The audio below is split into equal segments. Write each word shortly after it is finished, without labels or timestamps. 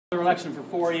Election for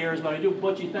 4 years, but I do,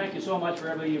 Butchie, thank you so much for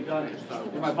everything you've done.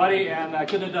 You're my buddy, and I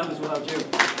couldn't have done this without you.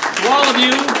 To all of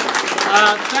you,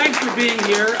 thanks for being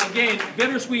here. Again,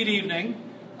 bittersweet evening.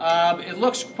 It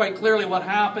looks quite clearly what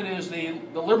happened is the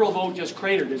Liberal vote just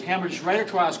cratered. It hemorrhaged right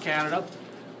across Canada.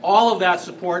 All of that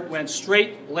support went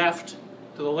straight left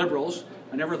to the Liberals.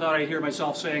 I never thought I'd hear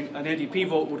myself saying an NDP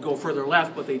vote would go further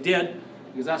left, but they did,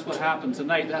 because that's what happened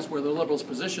tonight. That's where the Liberals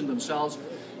positioned themselves.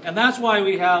 And that's why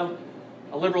we have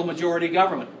a Liberal majority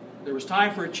government. There was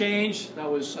time for a change. That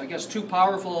was, I guess, too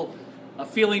powerful a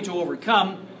feeling to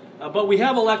overcome. But we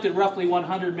have elected roughly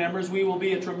 100 members. We will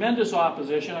be a tremendous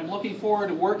opposition. I'm looking forward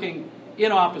to working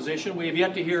in opposition. We have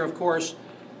yet to hear, of course,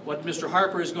 what Mr.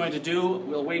 Harper is going to do.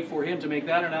 We'll wait for him to make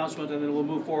that announcement, and then we'll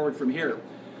move forward from here.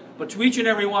 But to each and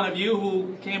every one of you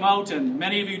who came out, and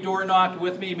many of you door knocked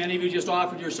with me, many of you just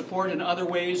offered your support in other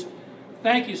ways,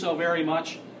 thank you so very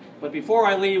much. But before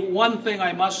I leave, one thing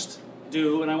I must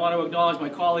do, and I want to acknowledge my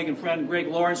colleague and friend Greg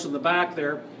Lawrence in the back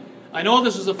there. I know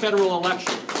this is a federal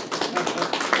election,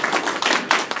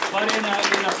 but in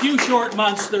a few short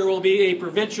months there will be a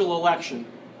provincial election.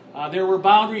 There were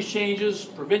boundaries changes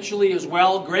provincially as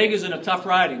well. Greg is in a tough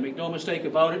riding, make no mistake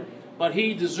about it, but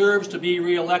he deserves to be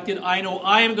re-elected. I know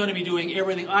I am going to be doing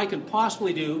everything I can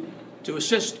possibly do to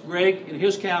assist Greg in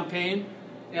his campaign,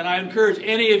 and I encourage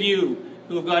any of you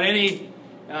who have got any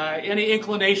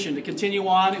inclination to continue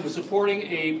on with supporting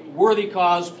a worthy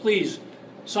cause, please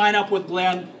sign up with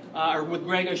Glenn, or with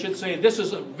Greg, I should say. This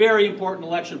is a very important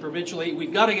election provincially.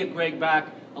 We've got to get Greg back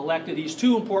elected. He's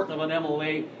too important of an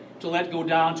MLA to let go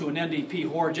down to an NDP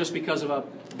whore just because of a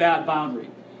bad boundary.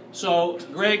 So,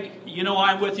 Greg, you know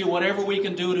I'm with you. Whatever we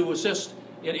can do to assist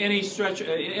in any stretch,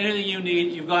 anything you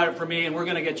need, you've got it for me, and we're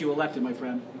going to get you elected, my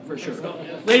friend, for sure.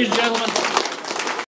 Ladies and gentlemen.